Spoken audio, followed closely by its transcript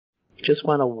Just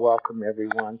want to welcome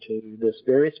everyone to this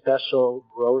very special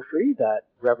rosary that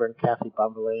Reverend Kathy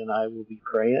Bonvallet and I will be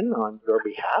praying on your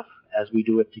behalf as we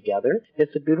do it together.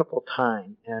 It's a beautiful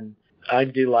time, and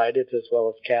I'm delighted, as well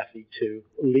as Kathy, to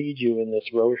lead you in this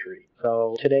rosary.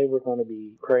 So today we're going to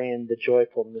be praying the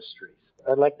joyful mysteries.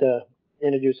 I'd like to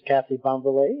introduce Kathy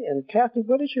Bonvallet. And Kathy,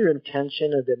 what is your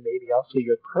intention, and then maybe also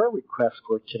your prayer request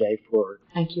for today forward?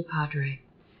 Thank you, Padre.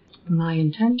 My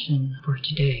intention for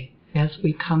today, as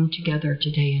we come together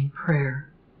today in prayer,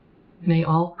 may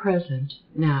all present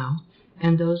now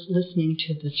and those listening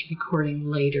to this recording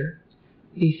later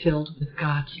be filled with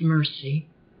God's mercy,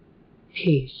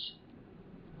 peace,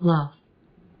 love,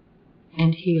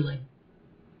 and healing.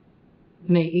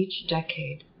 May each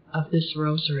decade of this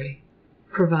rosary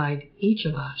provide each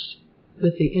of us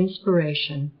with the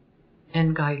inspiration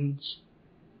and guidance,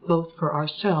 both for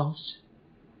ourselves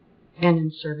and in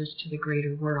service to the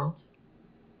greater world.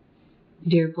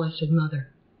 Dear Blessed Mother,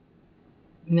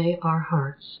 may our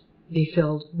hearts be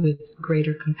filled with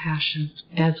greater compassion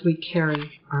as we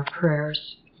carry our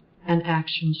prayers and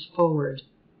actions forward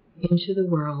into the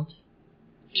world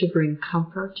to bring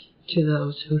comfort to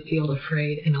those who feel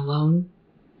afraid and alone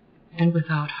and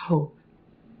without hope.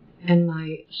 And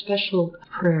my special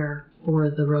prayer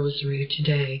for the rosary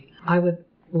today, I would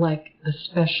like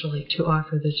especially to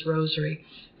offer this rosary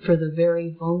for the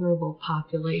very vulnerable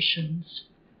populations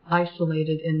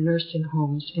isolated in nursing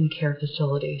homes and care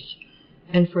facilities,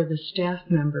 and for the staff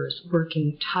members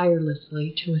working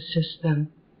tirelessly to assist them.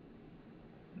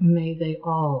 May they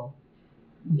all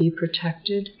be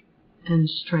protected and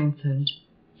strengthened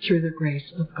through the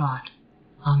grace of God.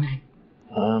 Amen.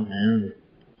 Amen.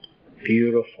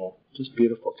 Beautiful. Just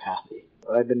beautiful, Kathy.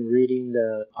 I've been reading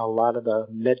a lot of the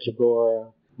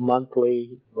Medjugorje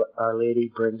monthly what Our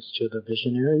Lady brings to the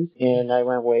visionaries, and I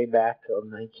went way back to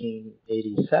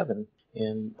 1987,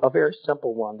 and a very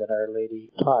simple one that Our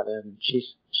Lady taught, and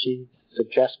she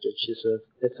suggested,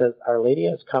 it says, Our Lady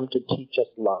has come to teach us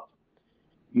love.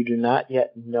 You do not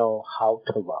yet know how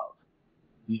to love.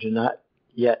 You do not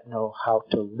yet know how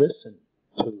to listen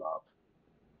to love.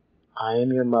 I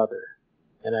am your mother,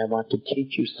 and I want to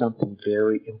teach you something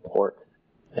very important.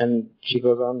 And she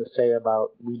goes on to say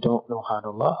about we don't know how to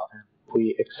love. If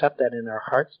we accept that in our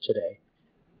hearts today,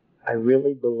 I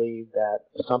really believe that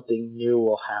something new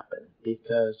will happen,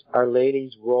 because Our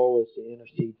Lady's role is to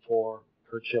intercede for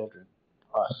her children,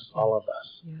 us, all of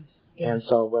us. Yes. And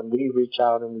so when we reach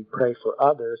out and we pray for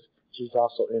others, she's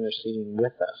also interceding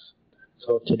with us.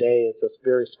 So today is a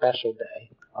very special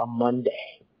day, a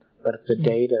Monday, but it's a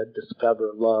day to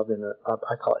discover love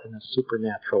I call it in a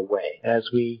supernatural way. As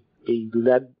we be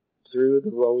led through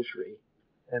the rosary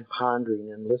and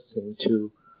pondering and listening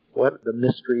to what the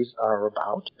mysteries are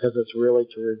about, because it's really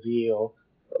to reveal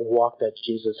the walk that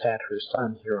Jesus had her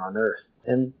son here on earth,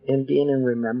 and being in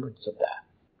remembrance of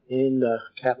that. In the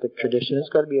Catholic tradition, it's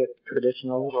going to be a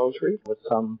traditional rosary with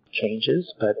some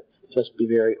changes, but just be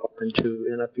very open to,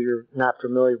 and if you're not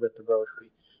familiar with the rosary,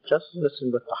 just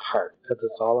listen with the heart, because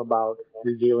it's all about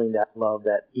revealing that love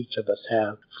that each of us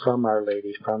have from Our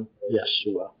Lady, from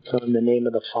Yeshua. So in the name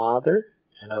of the Father,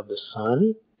 and of the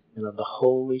Son, and of the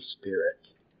Holy Spirit.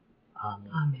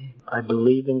 Amen. Amen. I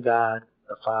believe in God,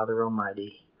 the Father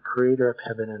Almighty, creator of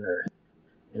heaven and earth,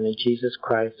 and in Jesus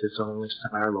Christ, his only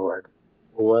Son, our Lord,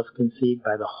 who was conceived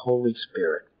by the Holy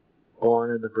Spirit, born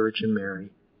of the Virgin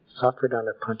Mary, suffered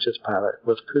under Pontius Pilate,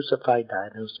 was crucified,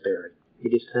 died, and was buried. He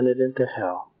descended into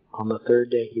hell. On the third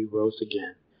day he rose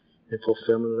again, in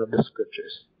fulfillment of the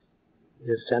Scriptures. He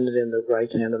ascended in the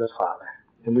right hand of the Father.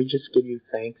 And we just give you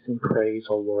thanks and praise,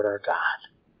 O Lord our God,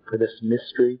 for this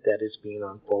mystery that is being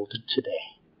unfolded today.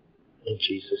 In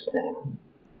Jesus' name.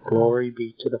 Glory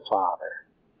be to the Father,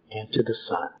 and to the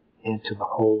Son, and to the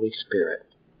Holy Spirit,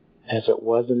 as it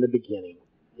was in the beginning,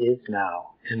 is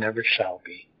now, and ever shall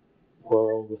be,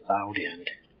 world without end.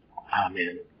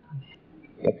 Amen.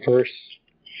 The first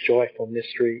joyful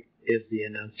mystery is the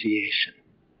Annunciation.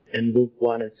 In Luke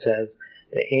 1 it says,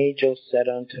 The angel said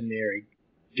unto Mary,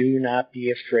 Do not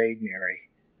be afraid, Mary,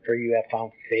 for you have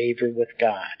found favor with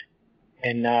God.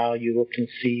 And now you will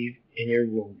conceive in your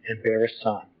womb and bear a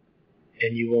son,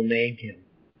 and you will name him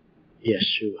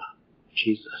Yeshua,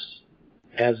 Jesus.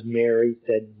 As Mary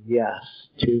said yes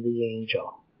to the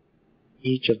angel,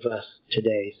 each of us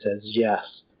today says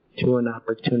yes to an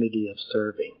opportunity of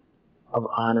serving, of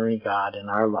honoring God in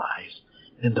our lives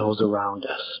and those around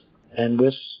us. And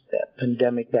with that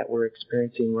pandemic that we're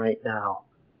experiencing right now,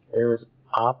 there is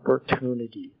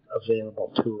opportunities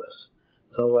available to us.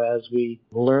 So as we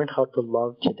learn how to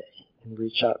love today and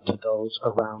reach out to those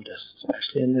around us,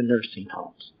 especially in the nursing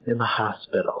homes, in the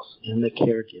hospitals, in the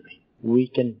caregiving, we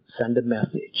can send a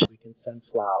message. We can send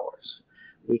flowers.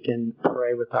 We can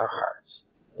pray with our hearts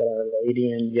that Our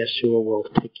Lady and Yeshua will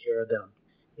take care of them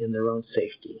in their own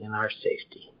safety, in our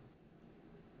safety.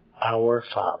 Our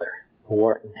Father, who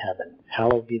art in heaven,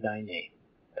 hallowed be thy name.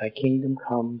 Thy kingdom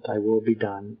come, thy will be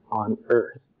done, on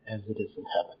earth as it is in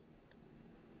heaven.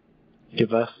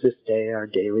 Give us this day our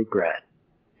daily bread,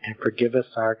 and forgive us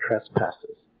our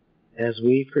trespasses, as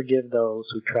we forgive those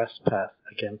who trespass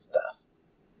against us.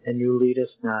 And you lead us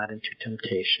not into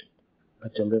temptation,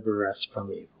 but deliver us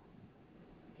from evil.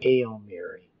 Hail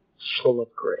Mary, full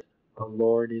of grace, the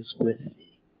Lord is with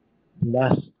thee.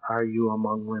 Blessed are you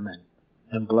among women,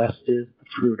 and blessed is the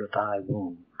fruit of thy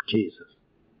womb, Jesus.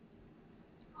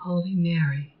 Holy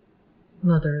Mary,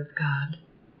 Mother of God,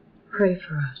 pray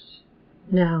for us,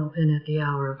 now and at the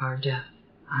hour of our death.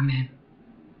 Amen.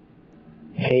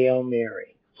 Hail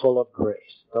Mary, full of grace,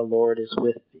 the Lord is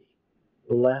with thee.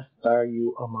 Blessed are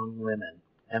you among women,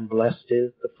 and blessed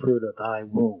is the fruit of thy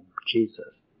womb,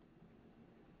 Jesus.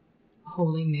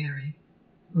 Holy Mary,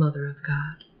 Mother of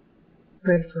God,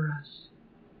 pray for us,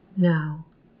 now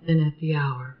and at the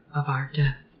hour of our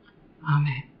death.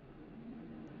 Amen.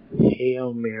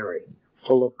 Hail Mary,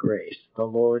 full of grace, the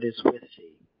Lord is with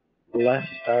thee. Blessed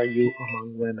are you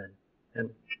among women,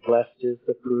 and blessed is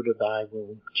the fruit of thy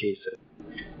womb, Jesus.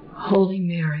 Holy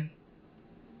Mary,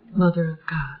 Mother of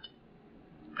God,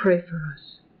 pray for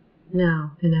us,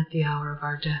 now and at the hour of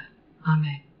our death.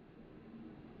 Amen.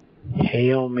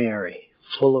 Hail Mary,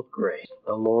 full of grace,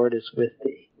 the Lord is with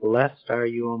thee. Blessed are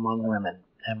you among women,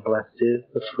 and blessed is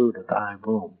the fruit of thy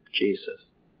womb, Jesus.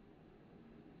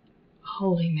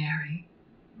 Holy Mary,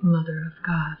 Mother of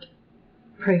God,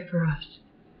 pray for us,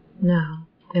 now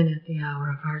and at the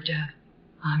hour of our death.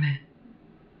 Amen.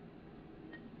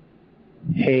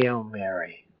 Hail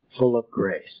Mary, full of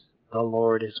grace, the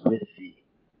Lord is with thee.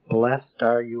 Blessed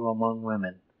are you among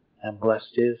women, and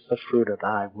blessed is the fruit of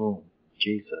thy womb,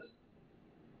 Jesus.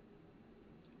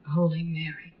 Holy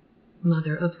Mary,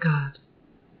 Mother of God,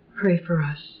 pray for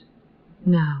us,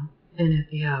 now and at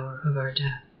the hour of our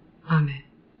death. Amen.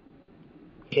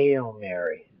 Hail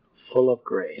Mary, full of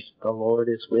grace, the Lord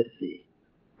is with thee.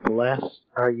 Blessed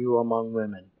are you among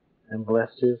women, and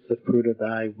blessed is the fruit of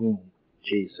thy womb,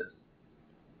 Jesus.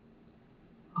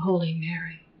 Holy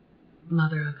Mary,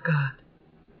 Mother of God,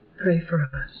 pray for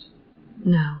us,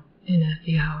 now and at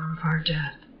the hour of our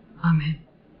death. Amen.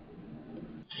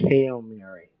 Hail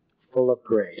Mary, full of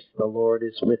grace, the Lord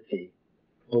is with thee.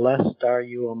 Blessed are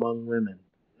you among women,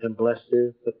 and blessed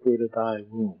is the fruit of thy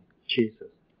womb, Jesus.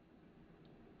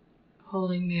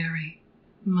 Holy Mary,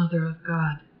 Mother of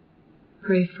God,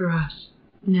 pray for us,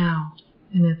 now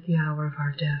and at the hour of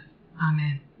our death.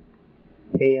 Amen.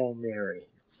 Hail Mary,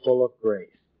 full of grace,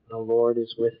 the Lord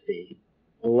is with thee.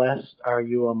 Blessed are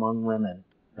you among women,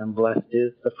 and blessed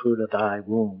is the fruit of thy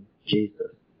womb,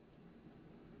 Jesus.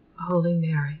 Holy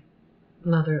Mary,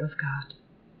 Mother of God,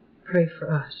 pray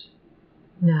for us,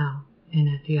 now and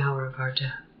at the hour of our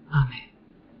death. Amen.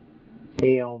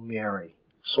 Hail Mary,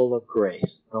 full of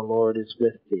grace, the Lord is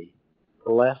with thee.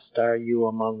 Blessed are you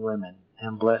among women,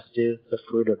 and blessed is the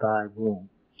fruit of thy womb,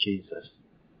 Jesus.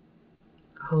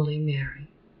 Holy Mary,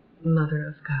 Mother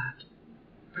of God,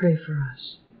 pray for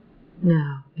us,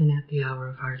 now and at the hour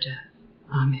of our death.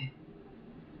 Amen.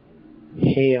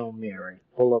 Hail Mary,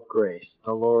 full of grace,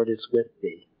 the Lord is with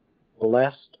thee.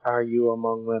 Blessed are you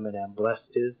among women, and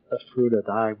blessed is the fruit of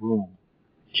thy womb,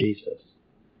 Jesus.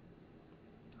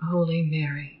 Holy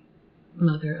Mary,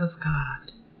 Mother of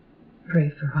God,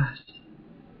 pray for us,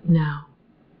 now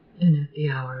and at the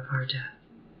hour of our death.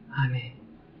 Amen.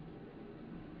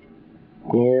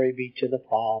 Glory be to the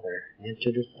Father, and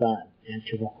to the Son, and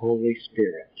to the Holy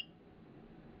Spirit,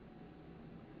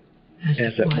 as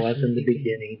it was in the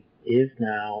beginning, is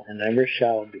now, and ever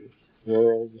shall be,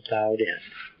 world without end.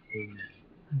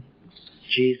 Amen.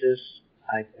 Jesus,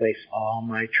 I place all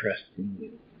my trust in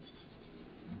you.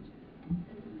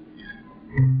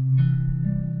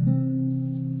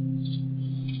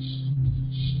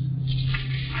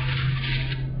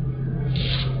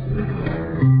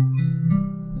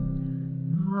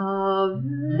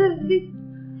 Ave,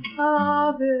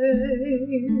 Ave,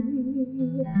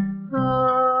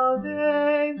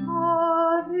 Ave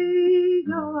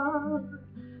Maria,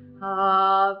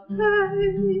 Ave,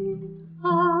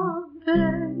 Ave,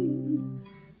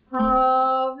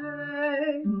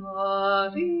 Ave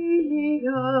Maria,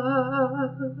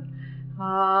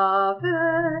 Ave,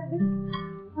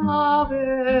 Ave,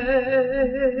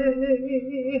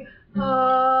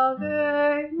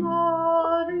 Ave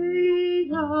Maria,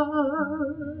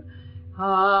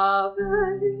 Ave,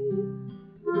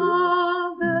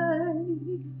 Ave,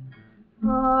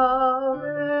 Ave.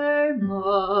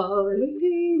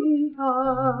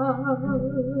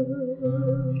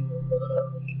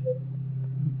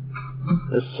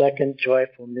 The second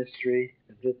joyful mystery,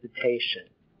 the visitation.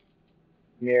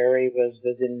 Mary was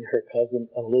visiting her cousin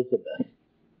Elizabeth,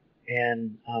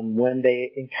 and when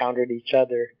they encountered each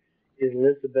other,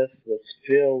 Elizabeth was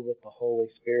filled with the Holy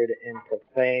Spirit and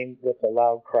proclaimed with a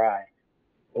loud cry,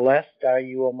 "Blessed are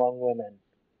you among women,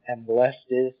 and blessed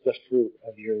is the fruit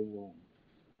of your womb."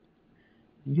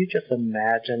 You just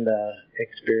imagine the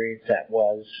experience that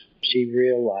was. She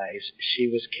realized she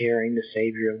was carrying the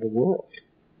Savior of the world.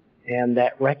 And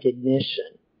that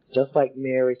recognition, just like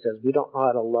Mary says, we don't know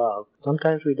how to love.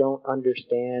 Sometimes we don't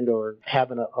understand or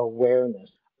have an awareness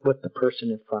with the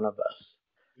person in front of us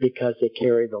because they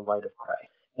carry the light of Christ.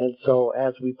 And so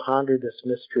as we ponder this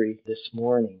mystery this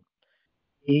morning,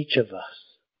 each of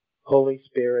us, Holy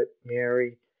Spirit,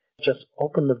 Mary, just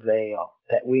open the veil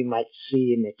that we might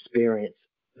see and experience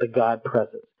the God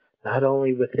presence, not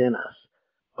only within us,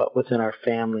 but within our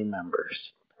family members,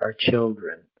 our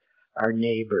children, our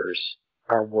neighbors,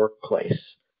 our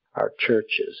workplace, our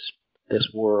churches, this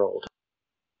world.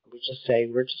 We just say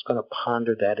we're just going to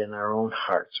ponder that in our own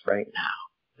hearts right now.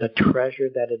 The treasure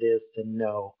that it is to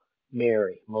know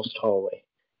Mary, most holy,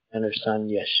 and her son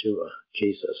Yeshua,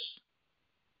 Jesus.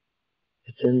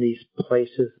 It's in these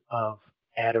places of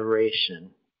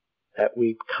adoration that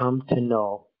we come to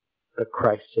know the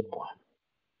Christed One.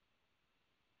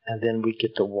 And then we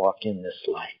get to walk in this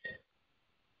light.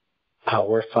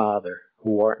 Our Father,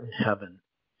 who art in heaven,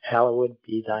 hallowed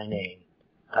be thy name.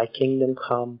 Thy kingdom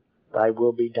come, thy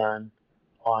will be done,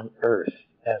 on earth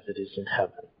as it is in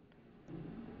heaven.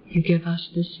 You give us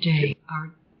this day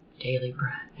our daily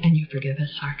bread, and you forgive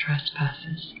us our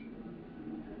trespasses,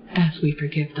 as we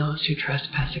forgive those who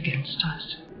trespass against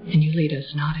us. And you lead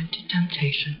us not into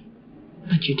temptation,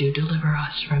 but you do deliver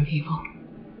us from evil.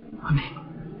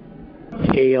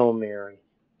 Amen. Hail Mary,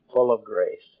 full of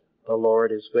grace, the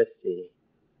Lord is with thee.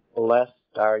 Blessed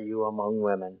are you among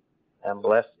women, and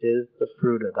blessed is the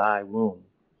fruit of thy womb,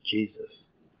 Jesus.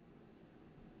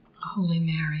 Holy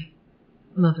Mary,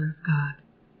 Mother of God,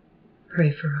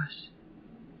 pray for us,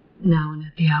 now and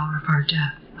at the hour of our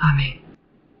death. Amen.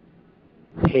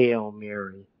 Hail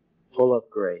Mary, full of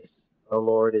grace, the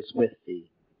Lord is with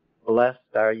thee.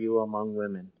 Blessed are you among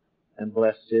women, and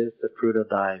blessed is the fruit of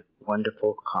thy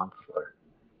wonderful Counselor.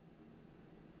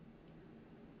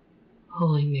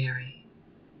 Holy Mary,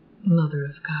 Mother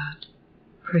of God,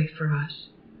 pray for us,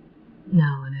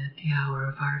 now and at the hour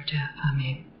of our death.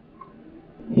 Amen.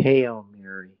 Hail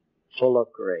Mary, full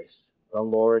of grace, the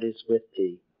Lord is with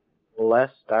thee.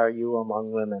 Blessed are you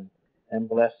among women, and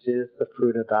blessed is the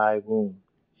fruit of thy womb,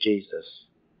 Jesus.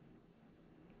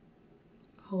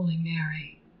 Holy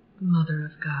Mary, Mother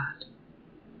of God,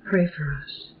 pray for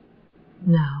us,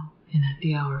 now and at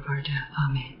the hour of our death.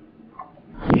 Amen.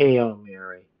 Hail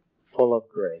Mary, full of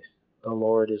grace, the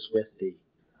Lord is with thee.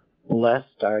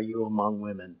 Blessed are you among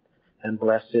women, and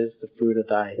blessed is the fruit of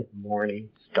thy morning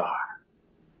star.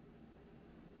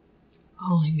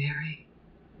 Holy Mary,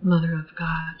 Mother of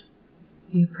God,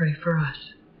 you pray for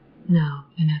us, now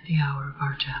and at the hour of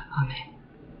our death. Amen.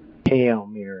 Hail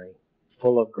Mary,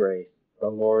 full of grace, the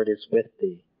Lord is with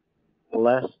thee.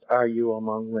 Blessed are you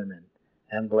among women,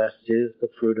 and blessed is the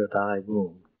fruit of thy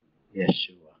womb,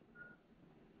 Yeshua.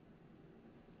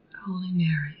 Holy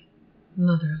Mary,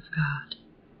 Mother of God,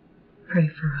 pray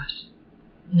for us,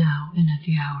 now and at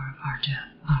the hour of our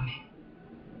death. Amen.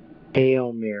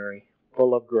 Hail Mary,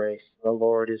 full of grace, the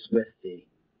Lord is with thee.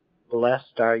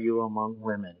 Blessed are you among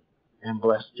women, and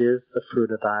blessed is the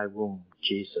fruit of thy womb,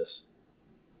 Jesus.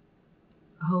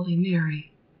 Holy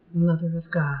Mary, Mother of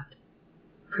God,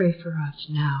 pray for us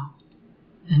now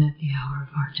and at the hour of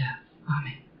our death.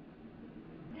 Amen.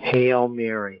 Hail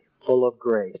Mary, full of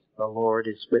grace, the Lord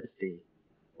is with thee.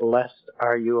 Blessed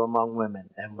are you among women,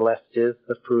 and blessed is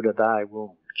the fruit of thy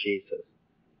womb, Jesus.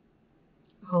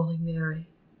 Holy Mary,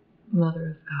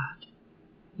 Mother of God,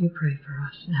 you pray for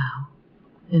us now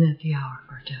and at the hour of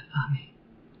our death. Amen.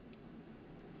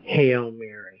 Hail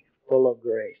Mary, full of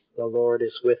grace, the Lord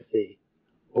is with thee.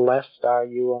 Blessed are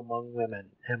you among women,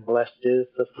 and blessed is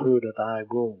the fruit of thy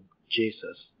womb,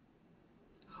 Jesus.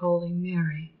 Holy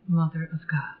Mary, Mother of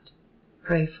God,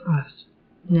 pray for us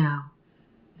now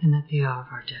and at the hour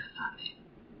of our death. Amen.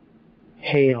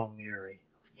 Hail Mary,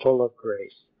 full of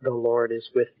grace, the Lord is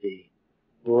with thee.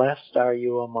 Blessed are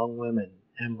you among women,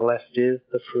 and blessed is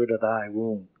the fruit of thy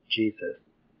womb, Jesus.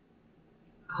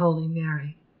 Holy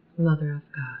Mary, Mother of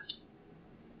God,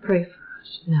 pray for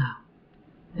us now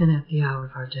and at the hour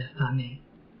of our death. Amen.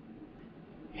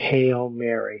 Hail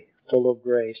Mary, full of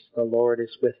grace, the Lord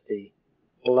is with thee.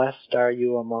 Blessed are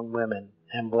you among women,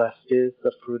 and blessed is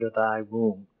the fruit of thy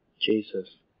womb, Jesus.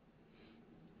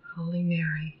 Holy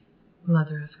Mary,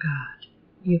 Mother of God,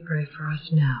 you pray for us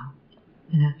now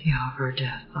and at the hour of our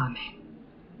death. Amen.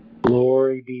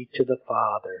 Glory be to the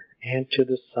Father, and to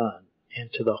the Son,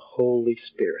 and to the Holy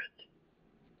Spirit.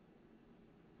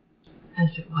 As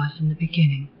it was in the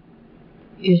beginning,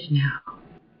 is now,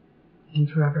 and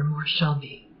forevermore shall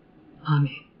be.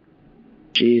 Amen.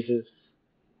 Jesus,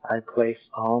 I place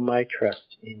all my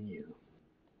trust in you.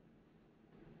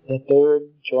 The third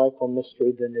joyful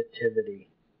mystery, the Nativity,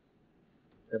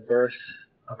 the birth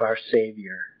of our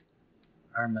Savior,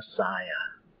 our Messiah,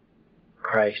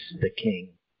 Christ the King.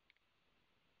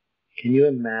 Can you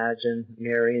imagine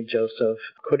Mary and Joseph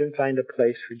couldn't find a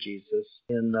place for Jesus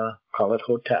in the, call it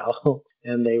hotel,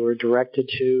 and they were directed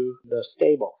to the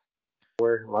stable,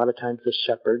 where a lot of times the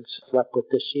shepherds slept with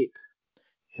the sheep.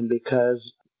 And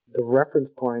because the reference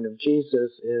point of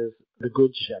Jesus is the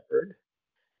Good Shepherd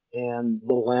and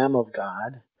the Lamb of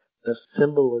God, the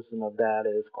symbolism of that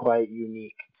is quite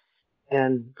unique.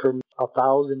 And for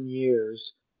 1,000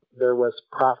 years, there was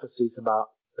prophecies about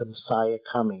the Messiah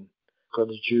coming for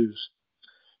the Jews.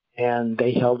 And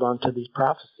they held on to these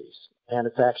prophecies. And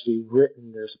it's actually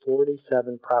written, there's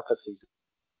 47 prophecies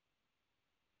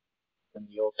in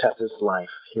the Old Testament's life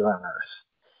here on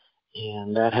earth.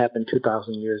 And that happened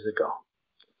 2,000 years ago.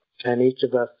 And each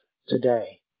of us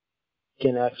today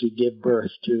can actually give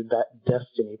birth to that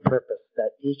destiny, purpose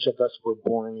that each of us were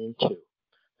born into.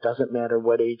 Doesn't matter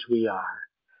what age we are,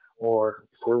 or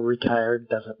if we're retired,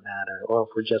 doesn't matter, or if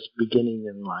we're just beginning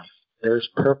in life. There's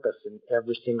purpose in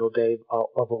every single day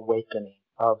of awakening,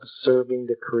 of serving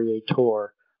the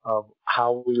Creator, of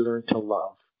how we learn to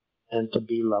love and to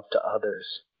be loved to others.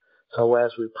 So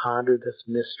as we ponder this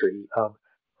mystery of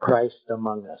Christ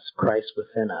among us, Christ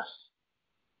within us,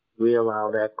 we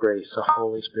allow that grace, the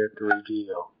Holy Spirit, to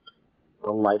reveal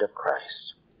the light of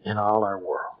Christ in all our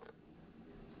world.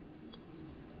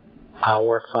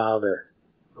 Our Father,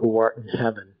 who art in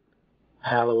heaven,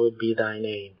 hallowed be thy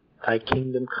name. Thy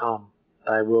kingdom come,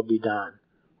 thy will be done,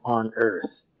 on earth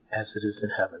as it is in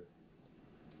heaven.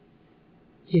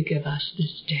 You give us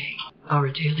this day our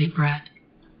daily bread,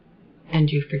 and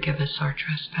you forgive us our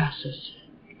trespasses,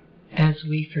 as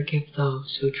we forgive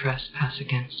those who trespass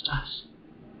against us.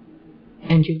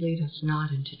 And you lead us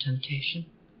not into temptation,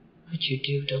 but you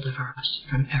do deliver us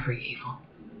from every evil.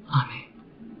 Amen.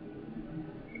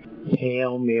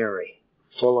 Hail Mary,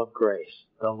 full of grace,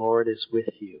 the Lord is with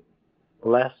you.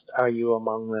 Blessed are you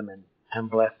among women, and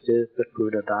blessed is the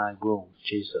fruit of thy womb,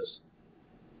 Jesus.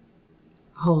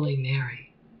 Holy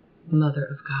Mary, Mother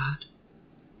of God,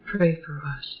 pray for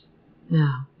us,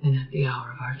 now and at the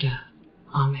hour of our death.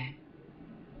 Amen.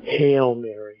 Hail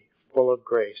Mary, full of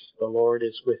grace, the Lord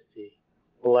is with thee.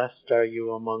 Blessed are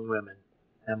you among women,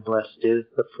 and blessed is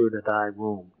the fruit of thy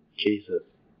womb, Jesus.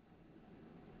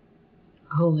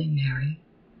 Holy Mary,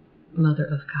 Mother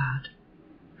of God,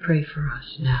 pray for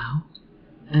us now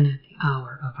and at the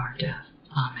hour of our death.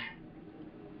 Amen.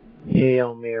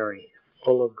 Hail Mary,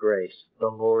 full of grace, the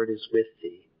Lord is with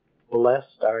thee.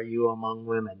 Blessed are you among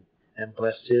women, and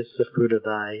blessed is the fruit of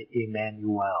thy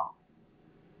Emmanuel.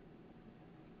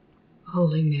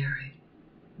 Holy Mary,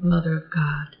 Mother of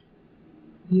God,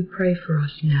 you pray for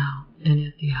us now and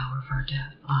at the hour of our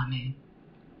death. Amen.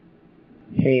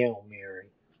 Hail Mary,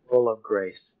 full of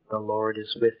grace, the Lord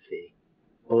is with thee.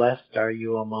 Blessed are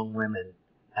you among women,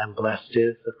 and blessed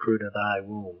is the fruit of thy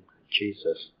womb,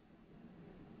 Jesus.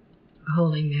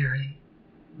 Holy Mary,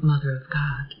 Mother of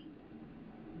God,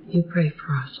 you pray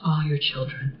for us, all your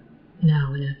children,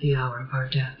 now and at the hour of our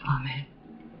death. Amen.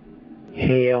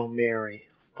 Hail Mary,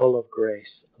 full of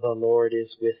grace, the Lord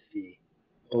is with thee.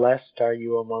 Blessed are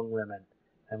you among women,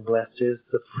 and blessed is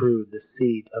the fruit, the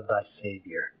seed of thy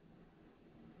Savior.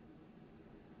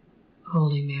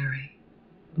 Holy Mary,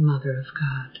 Mother of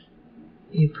God,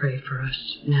 you pray for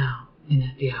us now and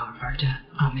at the hour of our death.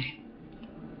 Amen.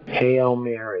 Hail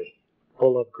Mary,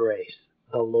 full of grace,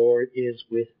 the Lord is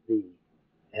with thee,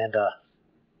 and us.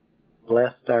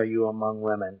 Blessed are you among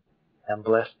women, and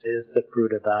blessed is the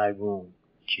fruit of thy womb,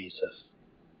 Jesus.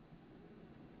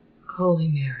 Holy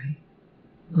Mary,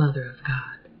 Mother of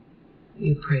God,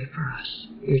 you pray for us,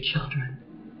 your children,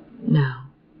 now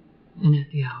and at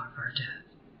the hour of our death.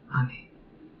 Amen.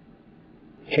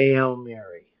 Hail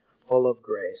Mary, full of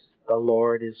grace, the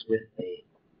Lord is with thee.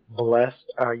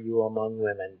 Blessed are you among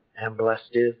women, and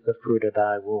blessed is the fruit of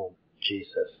thy womb,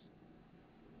 Jesus.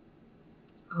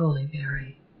 Holy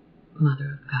Mary,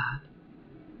 Mother of God,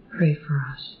 pray for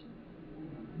us,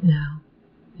 now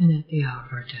and at the hour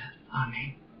of our death.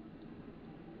 Amen.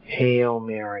 Hail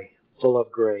Mary, full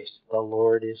of grace, the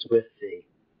Lord is with thee.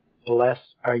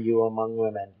 Blessed are you among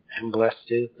women, and blessed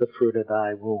is the fruit of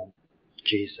thy womb,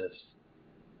 Jesus.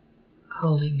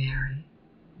 Holy Mary,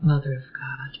 Mother of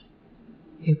God,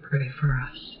 you pray for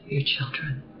us, your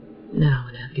children, now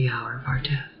and at the hour of our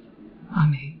death.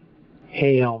 Amen.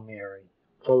 Hail Mary,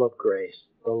 full of grace,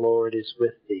 the Lord is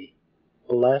with thee.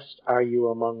 Blessed are you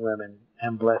among women,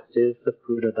 and blessed is the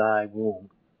fruit of thy womb,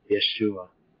 Yeshua.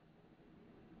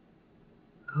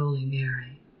 Holy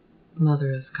Mary,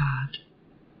 Mother of God,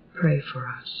 pray for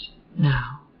us,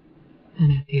 now and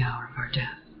at the hour of our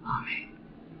death. Amen.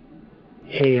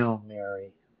 Hail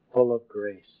Mary, full of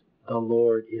grace, the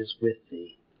Lord is with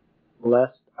thee.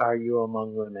 Blessed are you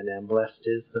among women, and blessed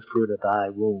is the fruit of thy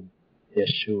womb,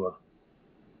 Yeshua.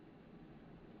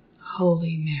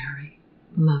 Holy Mary,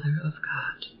 Mother of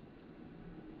God,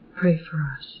 pray for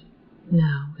us,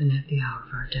 now and at the hour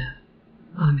of our death.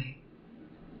 Amen.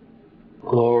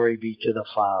 Glory be to the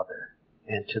Father,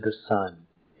 and to the Son,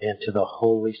 and to the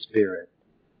Holy Spirit,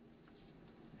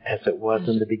 as it was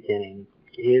in the beginning,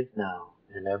 is now,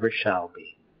 and ever shall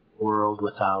be, world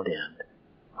without end.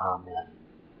 Amen.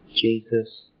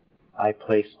 Jesus, I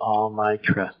place all my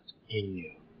trust in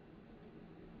you.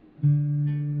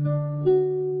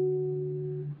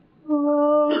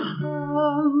 Oh,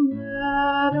 come,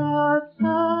 let us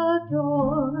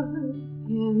adore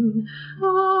him.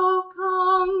 Oh,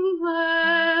 come,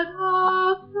 let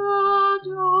us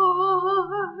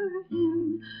adore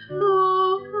him.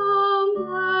 Oh, come,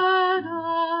 let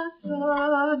us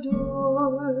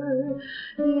adore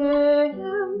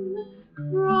him.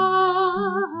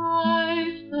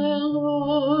 Christ the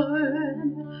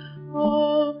Lord.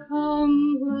 Oh, come,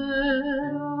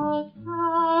 let us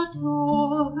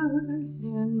adore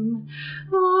him.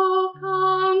 Oh,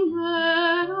 come,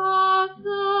 let us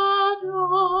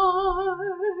adore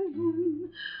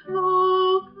him.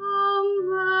 Oh, come,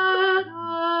 let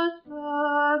us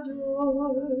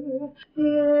adore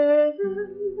him.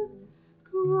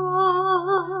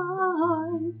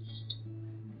 Christ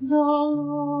the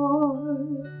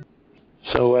Lord.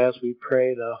 So as we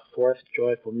pray the fourth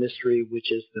joyful mystery, which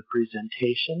is the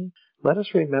presentation, let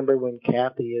us remember when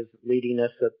Kathy is leading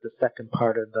us at the second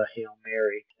part of the Hail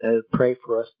Mary, pray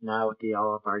for us now at the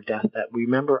hour of our death, that we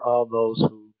remember all those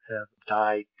who have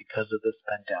died because of this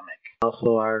pandemic.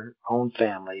 Also our own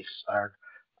families, our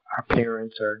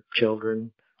parents, our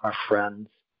children, our friends,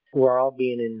 who are all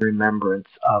being in remembrance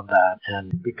of that.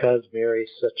 And because Mary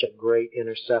is such a great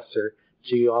intercessor,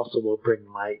 she also will bring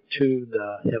light to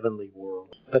the heavenly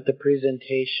world. But the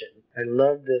presentation, I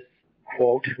love this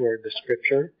quote or the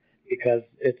scripture, because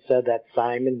it said that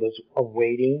Simon was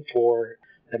awaiting for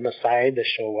the Messiah to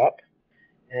show up.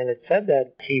 And it said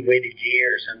that he waited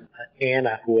years, and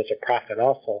Anna, who was a prophet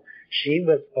also, she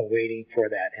was awaiting for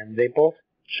that. And they both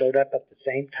showed up at the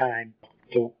same time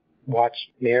to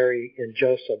watch Mary and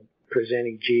Joseph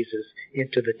presenting Jesus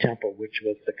into the temple, which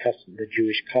was the custom, the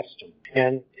Jewish custom.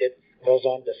 And it goes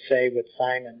on to say with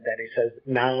Simon that he says,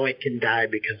 now I can die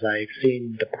because I've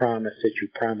seen the promise that you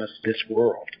promised this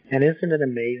world. And isn't it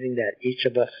amazing that each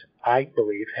of us, I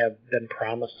believe, have been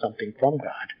promised something from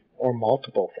God, or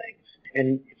multiple things.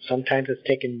 And sometimes it's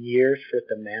taken years for it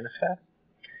to manifest.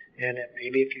 And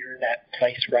maybe if you're in that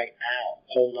place right now,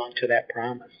 hold on to that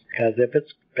promise. Because if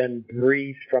it's been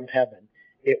breathed from heaven,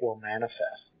 it will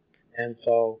manifest. And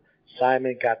so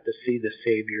Simon got to see the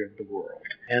Savior of the world.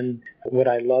 And what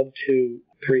I love to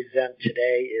present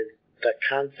today is the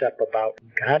concept about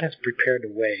God has prepared a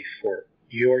way for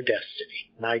your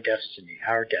destiny, my destiny,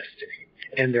 our destiny.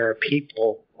 And there are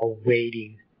people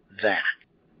awaiting that.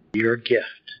 Your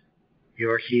gift,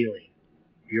 your healing,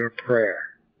 your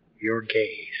prayer, your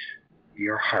gaze,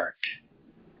 your heart.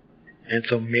 And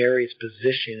so Mary's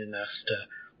positioning us to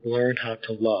learn how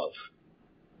to love,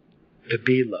 to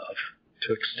be love,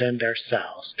 to extend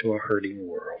ourselves to a hurting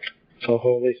world. So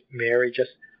Holy Mary,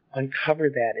 just uncover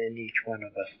that in each one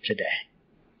of us today.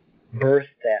 Birth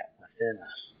that within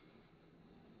us.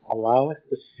 Allow us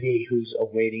to see who's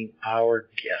awaiting our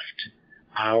gift,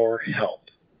 our help,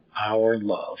 our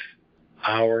love,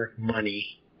 our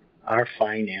money, our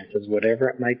finances, whatever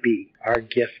it might be. Our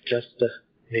gift just to,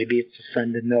 maybe it's to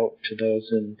send a note to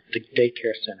those in the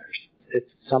daycare centers.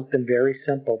 It's something very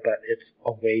simple, but it's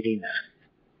awaiting us.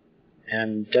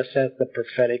 And just as the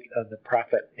prophetic of the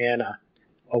prophet Anna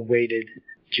awaited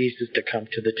Jesus to come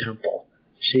to the temple,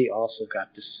 she also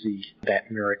got to see that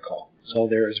miracle. So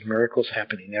there is miracles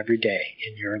happening every day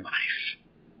in your life.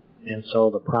 And so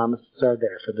the promises are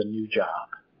there for the new job,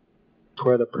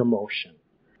 for the promotion,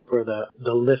 for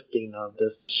the lifting of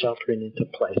this sheltering into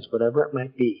place, whatever it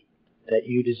might be that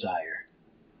you desire.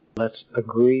 Let's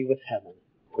agree with heaven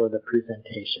for the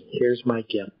presentation. Here's my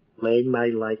gift. lay my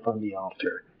life on the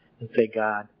altar, and say,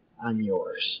 God, I'm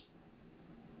yours.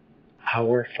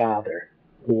 Our Father,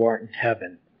 who art in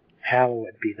heaven,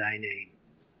 hallowed be thy name.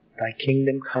 Thy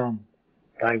kingdom come,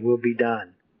 thy will be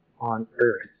done, on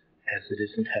earth as it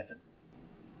is in heaven.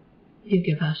 You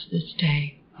give us this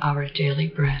day our daily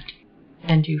bread,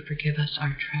 and you forgive us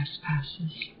our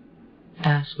trespasses,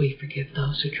 as we forgive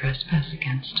those who trespass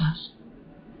against us.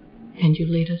 And you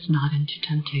lead us not into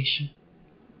temptation,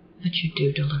 but you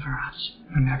do deliver us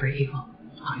from every evil.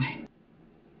 Amen.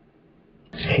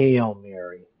 Hail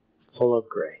Mary, full of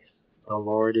grace, the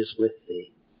Lord is with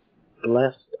thee.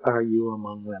 Blessed are you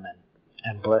among women,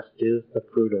 and blessed is the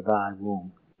fruit of thy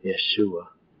womb, Yeshua.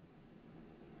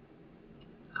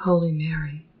 Holy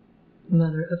Mary,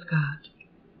 Mother of God,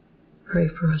 pray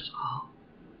for us all,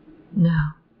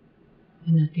 now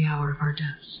and at the hour of our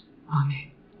deaths.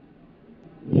 Amen.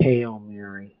 Hail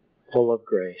Mary, full of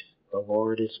grace, the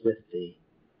Lord is with thee.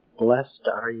 Blessed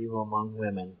are you among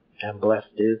women, and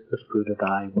blessed is the fruit of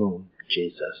thy womb,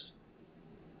 Jesus.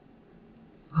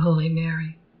 Holy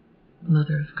Mary,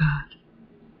 Mother of God,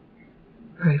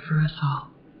 pray for us all,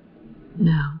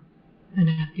 now and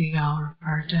at the hour of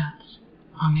our deaths.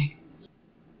 Amen.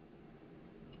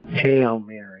 Hail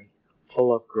Mary,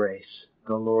 full of grace,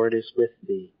 the Lord is with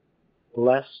thee.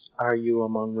 Blessed are you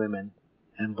among women,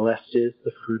 and blessed is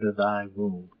the fruit of thy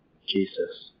womb,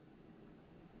 Jesus.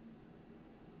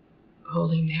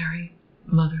 Holy Mary,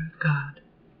 Mother of God,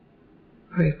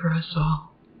 pray for us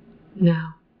all,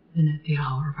 now and at the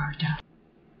hour of our death.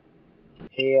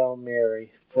 Hail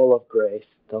Mary, full of grace,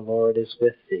 the Lord is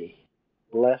with thee.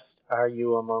 Blessed are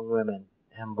you among women,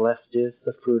 and blessed is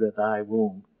the fruit of thy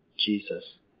womb, Jesus.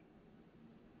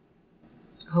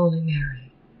 Holy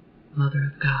Mary,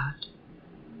 Mother of God,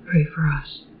 pray for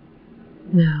us,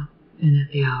 now and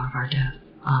at the hour of our death.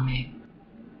 Amen.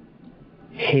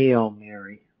 Hail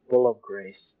Mary, full of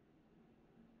grace,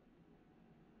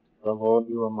 the Lord is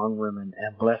with you among women,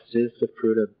 and blessed is the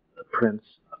fruit of the Prince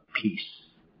of Peace.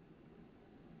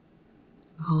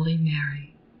 Holy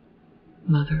Mary,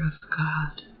 Mother of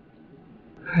God,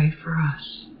 pray for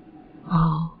us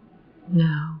all,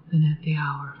 now and at the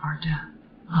hour of our death.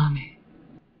 Amen.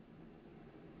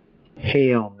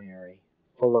 Hail Mary,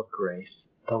 full of grace,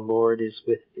 the Lord is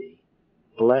with thee.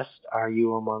 Blessed are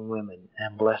you among women,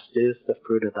 and blessed is the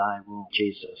fruit of thy womb,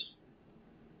 Jesus.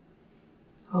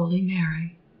 Holy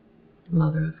Mary,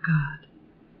 Mother of God,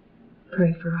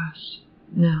 pray for us,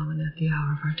 now and at the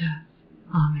hour of our death.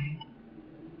 Amen.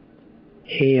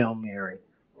 Hail Mary,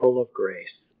 full of grace,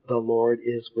 the Lord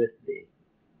is with thee.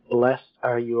 Blessed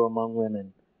are you among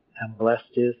women, and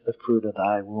blessed is the fruit of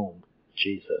thy womb,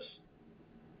 Jesus.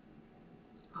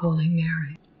 Holy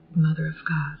Mary, Mother of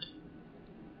God,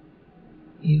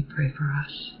 you pray for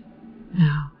us,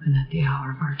 now and at the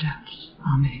hour of our deaths.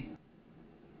 Amen.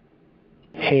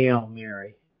 Hail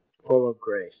Mary, full of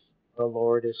grace, the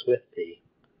Lord is with thee.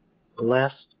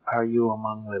 Blessed are you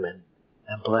among women,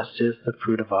 and blessed is the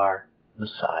fruit of our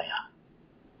Messiah.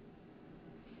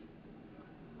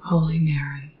 Holy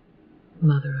Mary,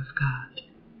 Mother of God,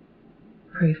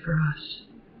 pray for us,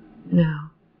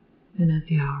 now and at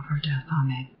the hour of our death.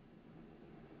 Amen.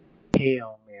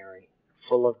 Hail Mary,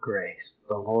 full of grace,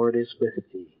 the Lord is with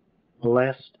thee.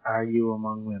 Blessed are you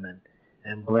among women,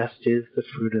 and blessed is the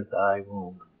fruit of thy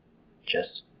womb,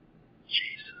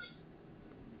 Jesus.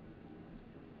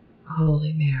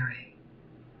 Holy Mary,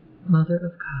 Mother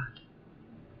of God,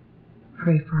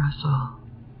 pray for us all,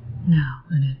 now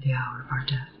and at the hour of our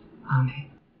death. Amen.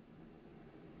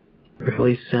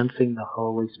 Really sensing the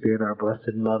Holy Spirit, our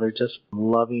Blessed Mother, just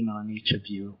loving on each of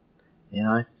you. And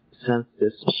I sense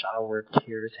this shower of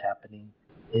tears happening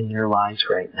in your lives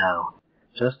right now.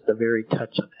 Just the very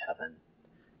touch of heaven.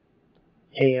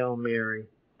 Hail Mary,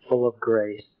 full of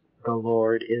grace, the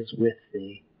Lord is with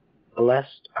thee.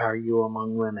 Blessed are you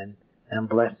among women, and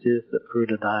blessed is the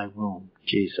fruit of thy womb,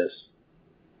 Jesus.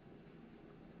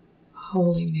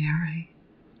 Holy Mary,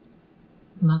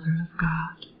 Mother of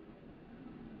God,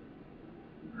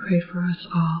 pray for us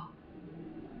all,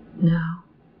 now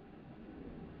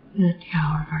and at the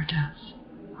hour of our deaths.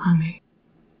 Amen.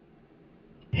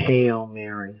 Hail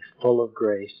Mary, full of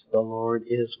grace, the Lord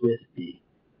is with thee.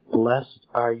 Blessed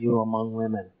are you among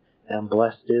women, and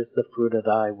blessed is the fruit of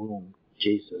thy womb,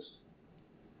 Jesus.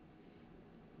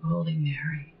 Holy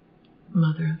Mary,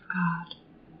 Mother of God,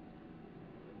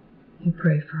 you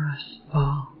pray for us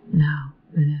all, now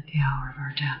and at the hour of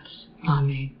our deaths.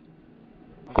 Amen.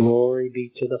 Glory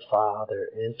be to the Father,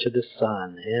 and to the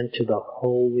Son, and to the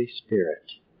Holy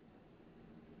Spirit.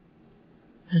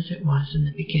 As it was in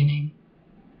the beginning,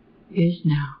 is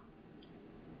now,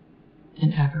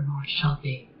 and evermore shall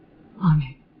be.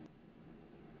 Amen.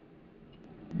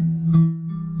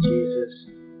 Jesus.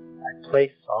 I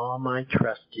place all my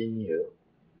trust in you.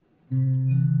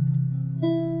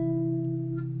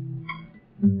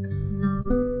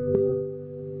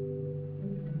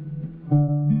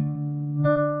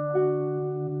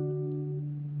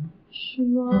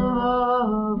 Shema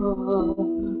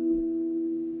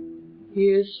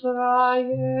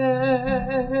Yisrael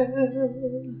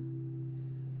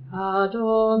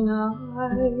Adonai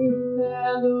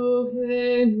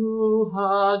Eloheinu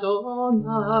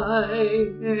Adonai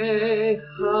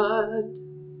Echad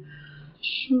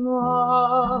Shema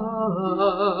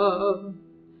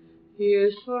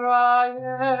Yisrael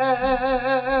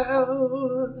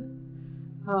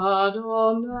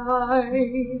Adonai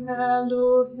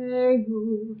Eloheinu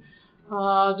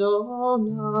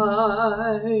Adonai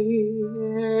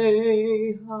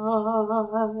Echad.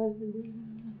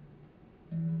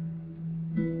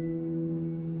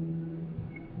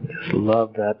 Just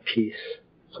love that piece.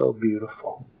 So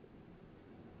beautiful.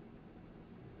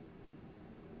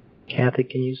 Kathy,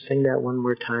 can you sing that one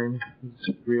more time?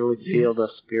 Just really feel the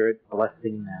Spirit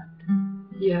blessing that.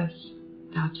 Yes,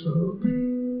 absolutely.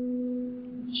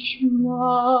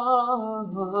 Shema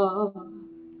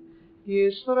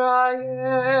Yisrael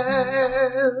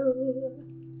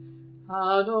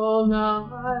Adonai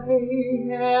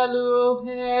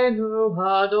Eloheinu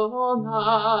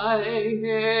Adonai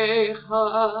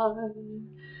Echad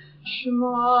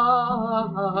Shema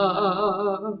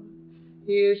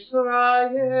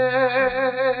Yisrael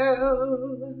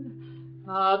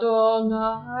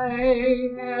Adonai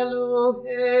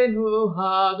Eloheinu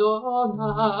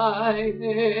Adonai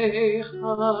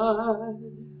Echad.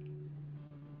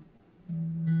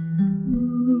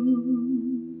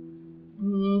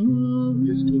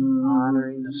 Just keep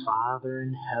honoring the Father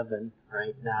in heaven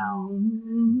right now.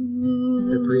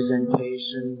 The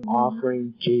presentation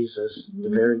offering Jesus the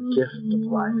very gift of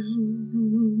life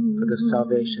for the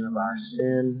salvation of our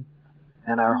sin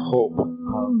and our hope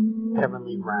of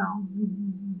heavenly realm.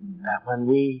 That when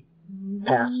we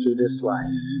pass through this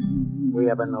life, we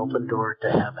have an open door to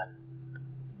heaven.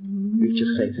 We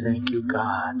just say, thank you,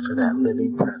 God, for that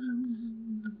living presence.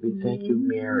 We thank you,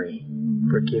 Mary,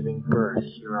 for giving birth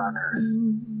here on earth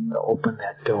to open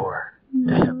that door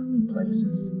to heavenly places.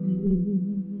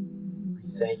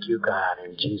 We thank you, God,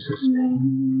 in Jesus' name.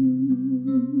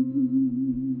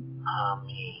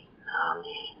 Amen.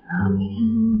 Amen. Amen.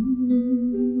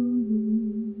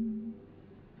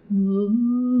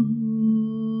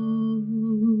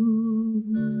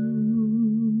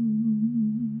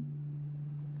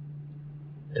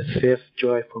 The fifth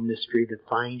joyful mystery, the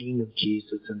finding of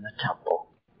Jesus in the temple.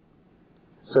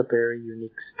 It's a very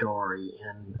unique story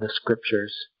in the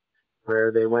scriptures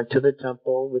where they went to the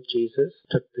temple with Jesus,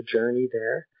 took the journey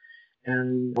there,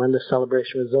 and when the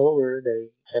celebration was over,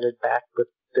 they headed back with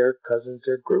their cousins,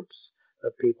 their groups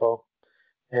of people,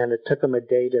 and it took them a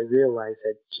day to realize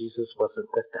that Jesus wasn't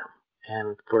with them.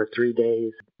 And for 3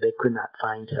 days, they could not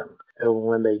find him. And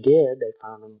when they did, they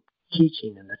found him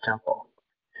teaching in the temple.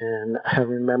 And I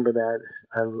remember that.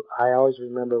 I always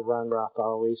remember Ron Roth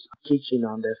always teaching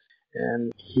on this.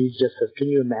 And he just says, can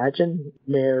you imagine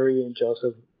Mary and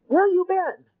Joseph, where have you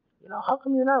been? How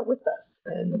come you're not with us?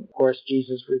 And of course,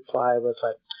 Jesus' reply was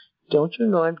like, don't you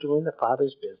know I'm doing the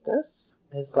Father's business?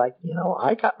 And it's like,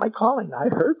 I got my calling. I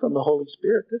heard from the Holy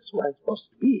Spirit. This is where I'm supposed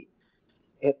to be.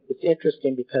 It's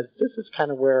interesting because this is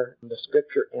kind of where the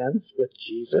scripture ends with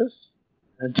Jesus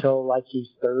until like he's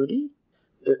 30.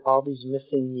 There are all these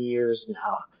missing years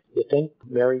now. You think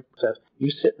Mary says,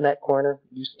 you sit in that corner,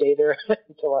 you stay there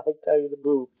until I tell you to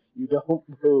move. You don't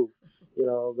move. A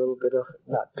little bit of,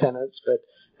 not penance, but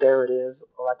there it is,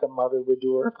 like a mother would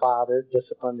do her father,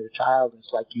 discipline their child.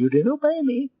 It's like, you didn't obey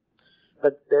me.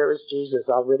 But there is Jesus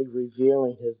already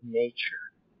revealing his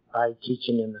nature by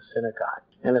teaching in the synagogue.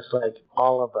 And it's like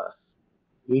all of us,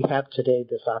 we have today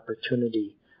this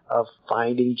opportunity of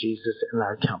finding Jesus in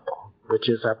our temple, which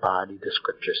is our body, the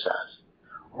scripture says.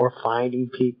 Or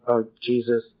finding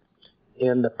Jesus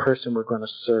in the person we're going to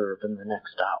serve in the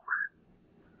next hour,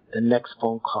 the next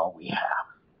phone call we have.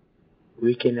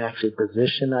 We can actually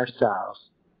position ourselves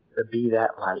to be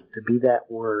that light, to be that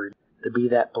word, to be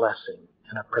that blessing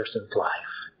in a person's life.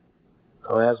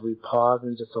 So as we pause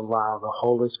and just allow the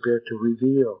Holy Spirit to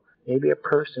reveal maybe a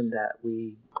person that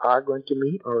we are going to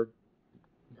meet or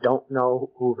don't know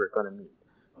who we're going to meet,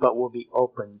 but we'll be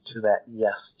open to that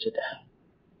yes today.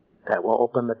 That will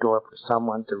open the door for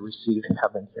someone to receive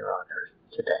heaven here on earth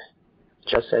today,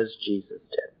 just as Jesus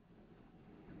did.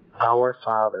 Our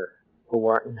Father, who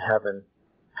art in heaven,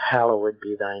 hallowed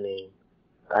be thy name.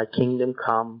 Thy kingdom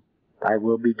come, thy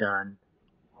will be done,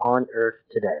 on earth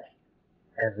today,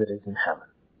 as it is in heaven.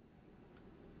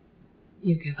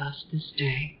 you give us this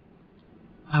day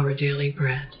our daily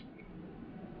bread,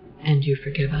 and you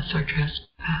forgive us our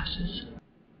trespasses,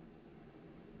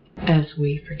 as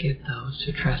we forgive those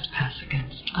who trespass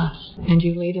against us. And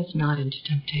you lead us not into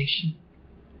temptation,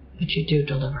 but you do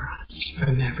deliver us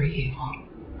from every evil.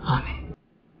 Amen.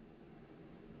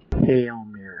 Hail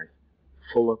Mary,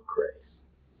 full of grace,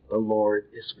 the Lord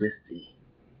is with thee.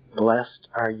 Blessed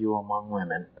are you among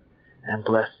women, and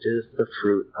blessed is the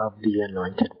fruit of the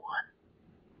anointed one.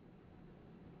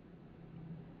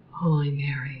 Holy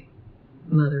Mary,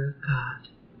 Mother of God,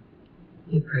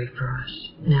 you pray for us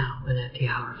now and at the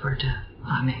hour of our death.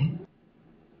 Amen.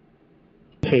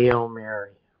 Hail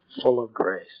Mary, full of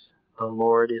grace, the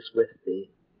Lord is with thee.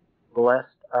 Blessed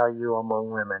are you among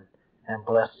women, and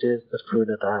blessed is the fruit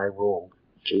of thy womb,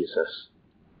 Jesus.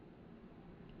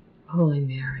 Holy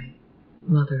Mary,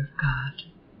 Mother of God,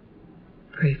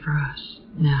 pray for us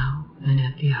now and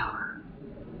at the hour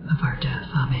of our death.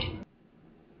 Amen.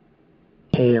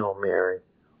 Hail Mary,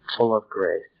 full of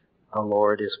grace, the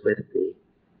Lord is with thee.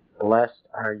 Blessed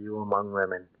are you among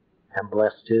women, and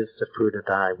blessed is the fruit of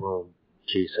thy womb,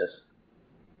 Jesus.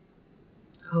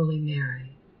 Holy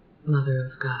Mary,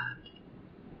 Mother of God,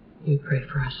 you pray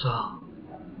for us all,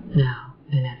 now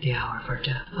and at the hour of our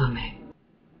death. Amen.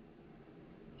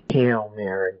 Hail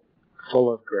Mary,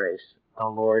 full of grace, the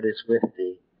Lord is with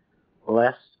thee.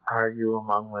 Blessed are you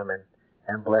among women,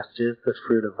 and blessed is the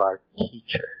fruit of our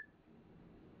teacher.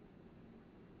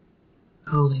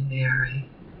 Holy Mary,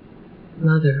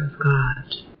 Mother of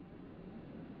God,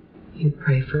 you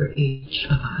pray for each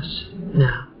of us,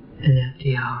 now and at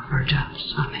the hour of our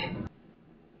deaths. Amen.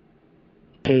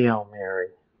 Hail Mary,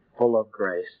 full of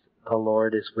grace, the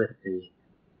Lord is with thee.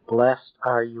 Blessed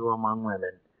are you among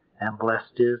women, and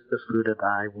blessed is the fruit of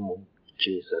thy womb,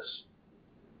 Jesus.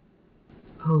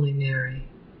 Holy Mary,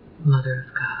 Mother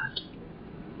of God,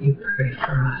 you pray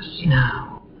for us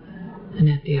now and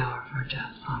at the hour of our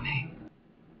death. Amen.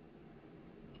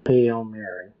 Hail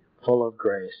Mary, full of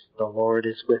grace, the Lord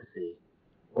is with thee.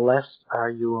 Blessed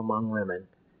are you among women,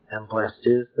 and blessed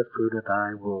is the fruit of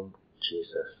thy womb,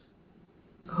 Jesus.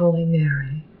 Holy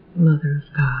Mary, Mother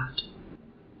of God,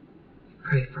 you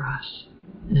pray for us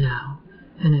now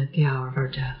and at the hour of our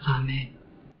death. Amen.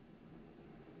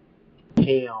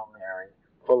 Hail Mary,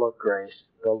 full of grace,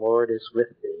 the Lord is with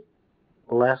thee.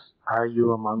 Blessed are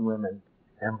you among women,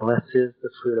 and blessed is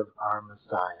the fruit of our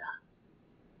Messiah.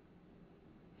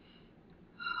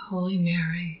 Holy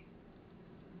Mary,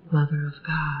 Mother of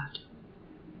God,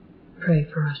 pray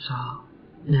for us all,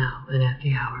 now and at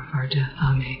the hour of our death.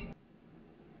 Amen.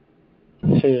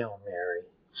 Hail Mary,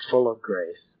 full of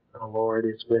grace, the Lord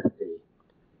is with thee.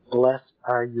 Blessed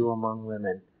are you among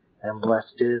women, and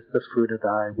blessed is the fruit of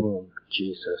thy womb,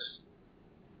 Jesus.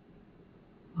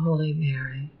 Holy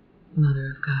Mary,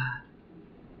 Mother of God,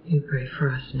 you pray for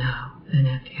us now and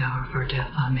at the hour of our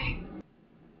death. Amen.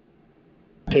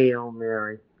 Hail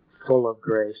Mary, full of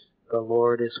grace, the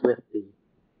Lord is with thee.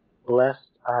 Blessed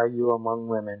are you among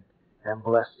women, and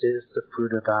blessed is the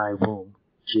fruit of thy womb,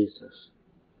 Jesus.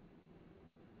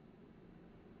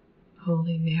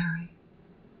 Holy Mary,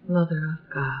 Mother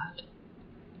of God,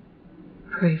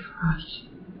 pray for us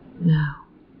now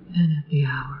and at the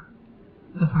hour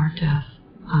of our death.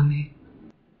 Amen.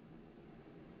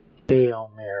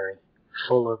 Hail Mary,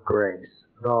 full of grace,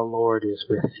 the Lord is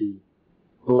with thee.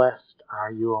 Blessed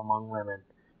are you among women,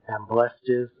 and blessed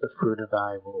is the fruit of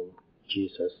thy womb,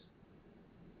 Jesus.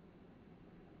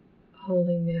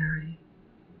 Holy Mary,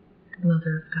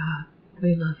 Mother of God,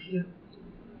 we love you.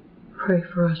 Pray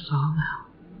for us all now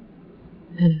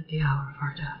and at the hour of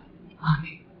our death.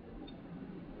 Amen.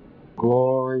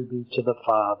 Glory be to the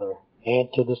Father, and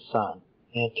to the Son,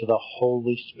 and to the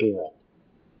Holy Spirit.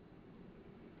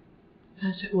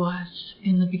 As it was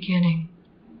in the beginning,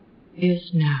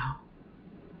 is now,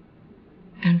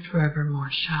 and forevermore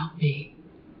shall be.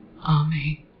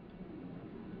 Amen.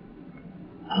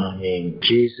 Amen.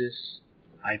 Jesus,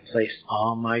 I place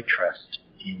all my trust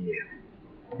in you.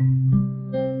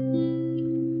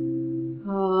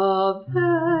 Ave,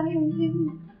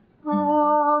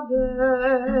 Ave,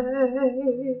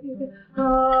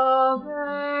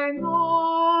 Ave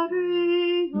Maria,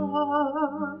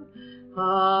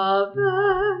 Ave,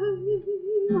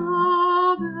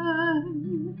 Ave,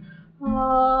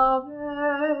 Ave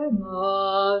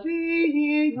Maria,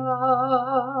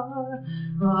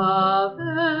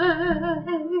 Ave,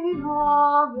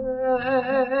 Ave,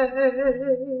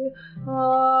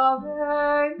 Ave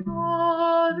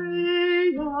Maria,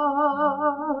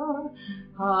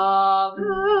 Ave,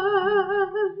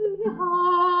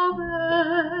 Ave,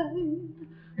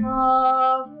 Ave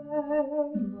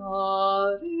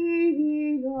Maria.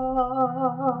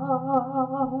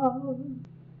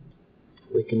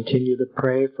 We continue to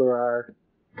pray for our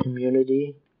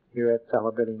community here at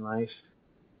Celebrating Life,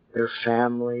 their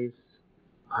families,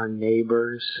 our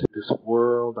neighbors, this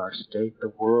world, our state,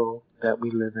 the world that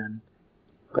we live in,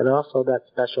 but also that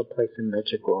special place in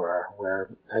Medjugorje where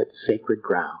it's sacred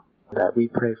ground, that we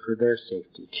pray for their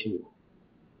safety too.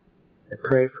 I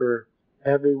pray for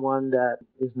everyone that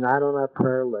is not on our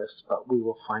prayer list, but we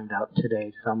will find out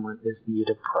today someone is in need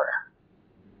of prayer.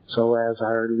 So as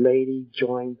Our Lady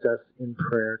joins us in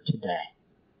prayer today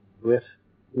with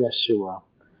Yeshua,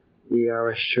 we are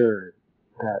assured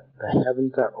that the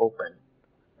heavens are open,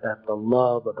 that the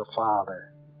love of the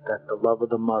Father, that the love of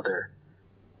the Mother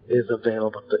is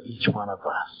available to each one of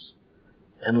us.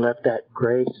 And let that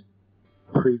grace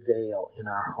prevail in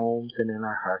our homes and in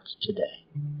our hearts today,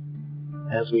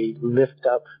 as we lift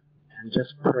up and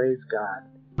just praise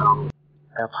God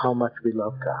of how much we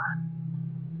love God.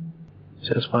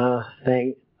 Just want to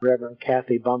thank Reverend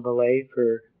Kathy Bonvallet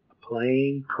for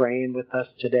praying with us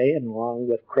today, and along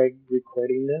with Craig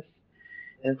recording this,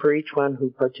 and for each one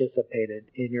who participated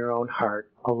in your own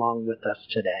heart along with us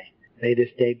today. May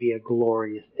this day be a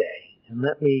glorious day. And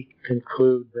let me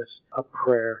conclude with a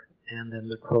prayer and then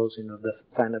the closing of the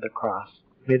sign of the cross.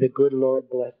 May the good Lord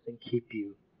bless and keep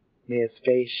you. May his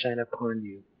face shine upon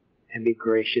you and be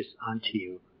gracious unto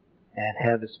you, and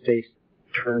have his face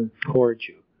turned towards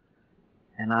you.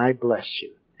 And I bless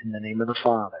you in the name of the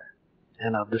Father,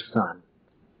 and of the Son,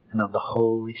 and of the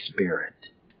Holy Spirit.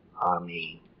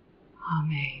 Amen.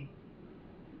 Amen.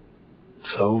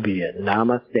 So be it.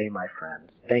 Namaste, my friends.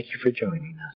 Thank you for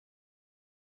joining us.